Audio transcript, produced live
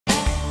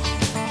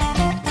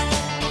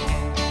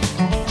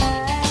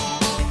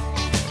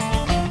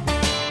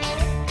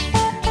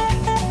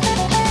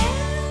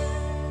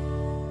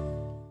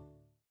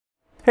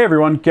Hey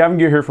everyone, Gavin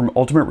here from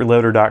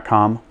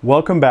UltimateReloader.com.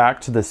 Welcome back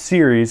to the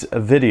series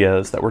of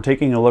videos that we're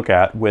taking a look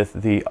at with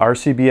the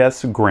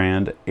RCBS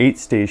Grand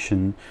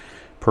 8-station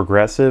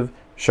progressive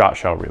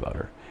shotshell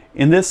reloader.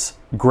 In this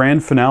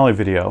grand finale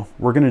video,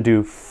 we're going to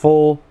do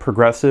full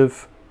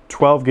progressive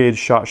 12-gauge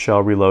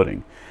shotshell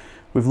reloading.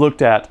 We've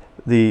looked at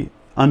the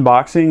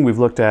unboxing, we've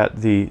looked at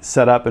the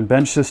setup and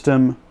bench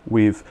system,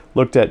 we've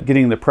looked at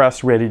getting the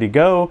press ready to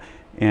go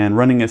and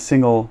running a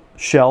single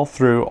shell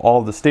through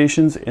all of the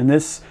stations. In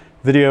this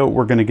video,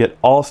 we're going to get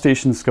all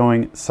stations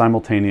going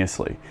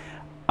simultaneously.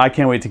 I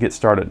can't wait to get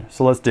started,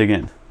 so let's dig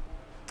in.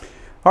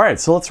 All right,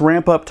 so let's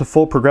ramp up to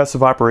full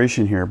progressive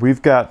operation here.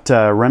 We've got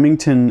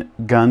Remington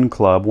Gun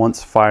Club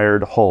once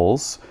fired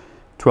holes,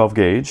 12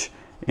 gauge,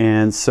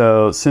 and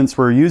so since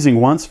we're using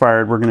once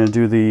fired, we're going to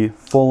do the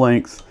full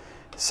length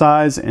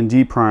size and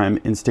D-prime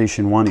in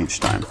station 1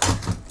 each time.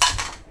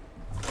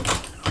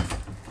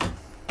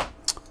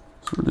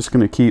 So we're just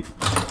going to keep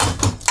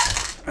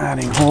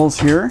adding holes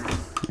here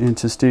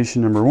into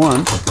station number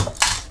 1.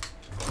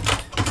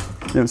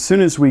 Now, as soon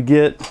as we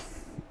get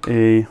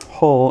a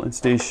hole in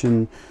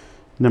station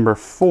number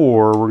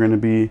 4, we're going to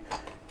be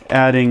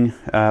adding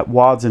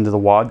wads into the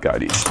wad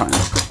guide each time.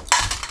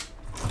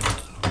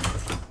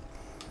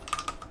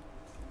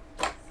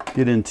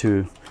 Get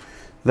into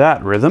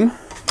that rhythm.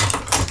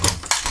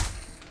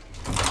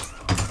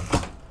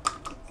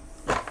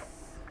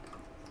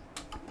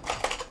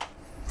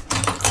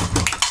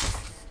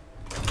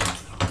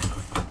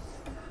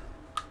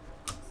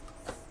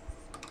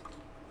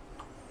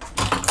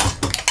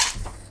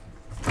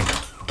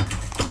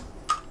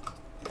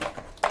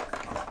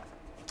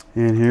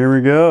 And here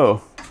we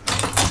go.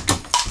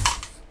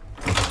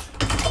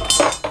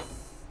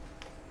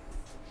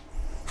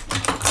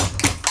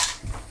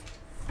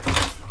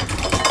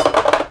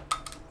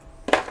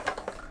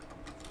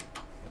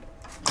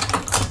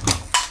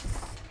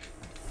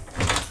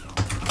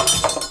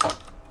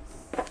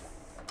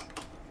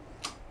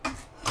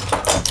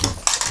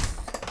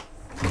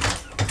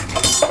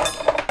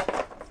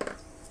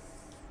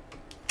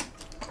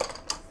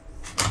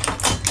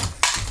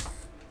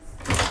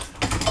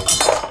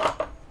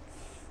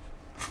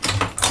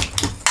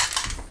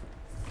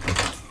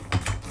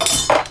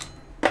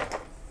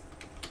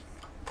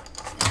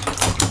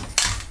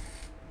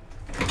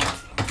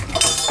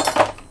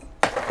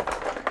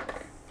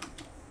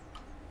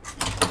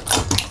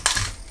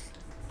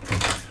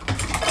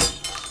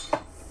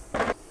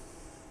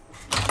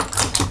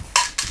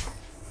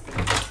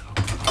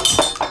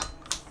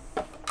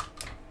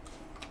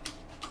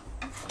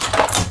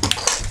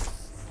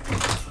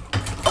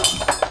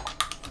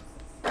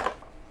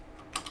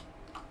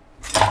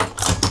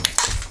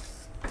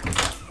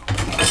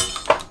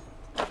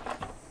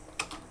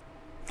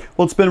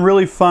 Well, it's been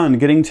really fun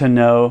getting to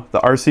know the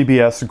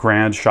RCBS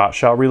Grand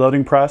Shotshell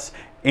reloading press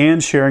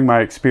and sharing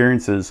my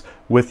experiences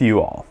with you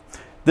all.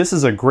 This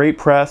is a great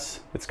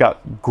press. It's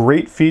got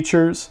great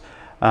features.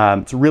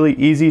 It's really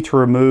easy to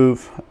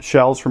remove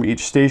shells from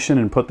each station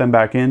and put them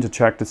back in to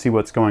check to see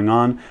what's going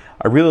on.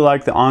 I really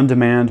like the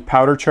on-demand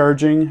powder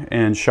charging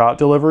and shot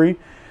delivery.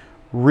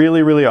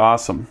 Really, really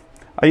awesome.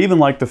 I even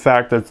like the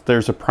fact that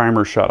there's a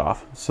primer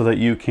shutoff so that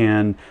you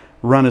can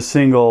run a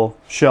single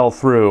shell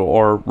through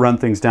or run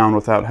things down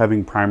without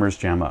having primers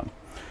jam up.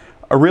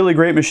 A really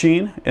great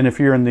machine, and if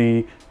you're in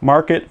the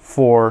market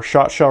for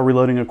shotshell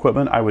reloading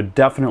equipment, I would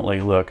definitely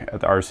look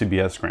at the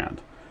RCBS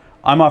Grand.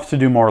 I'm off to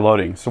do more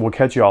loading, so we'll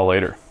catch you all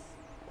later.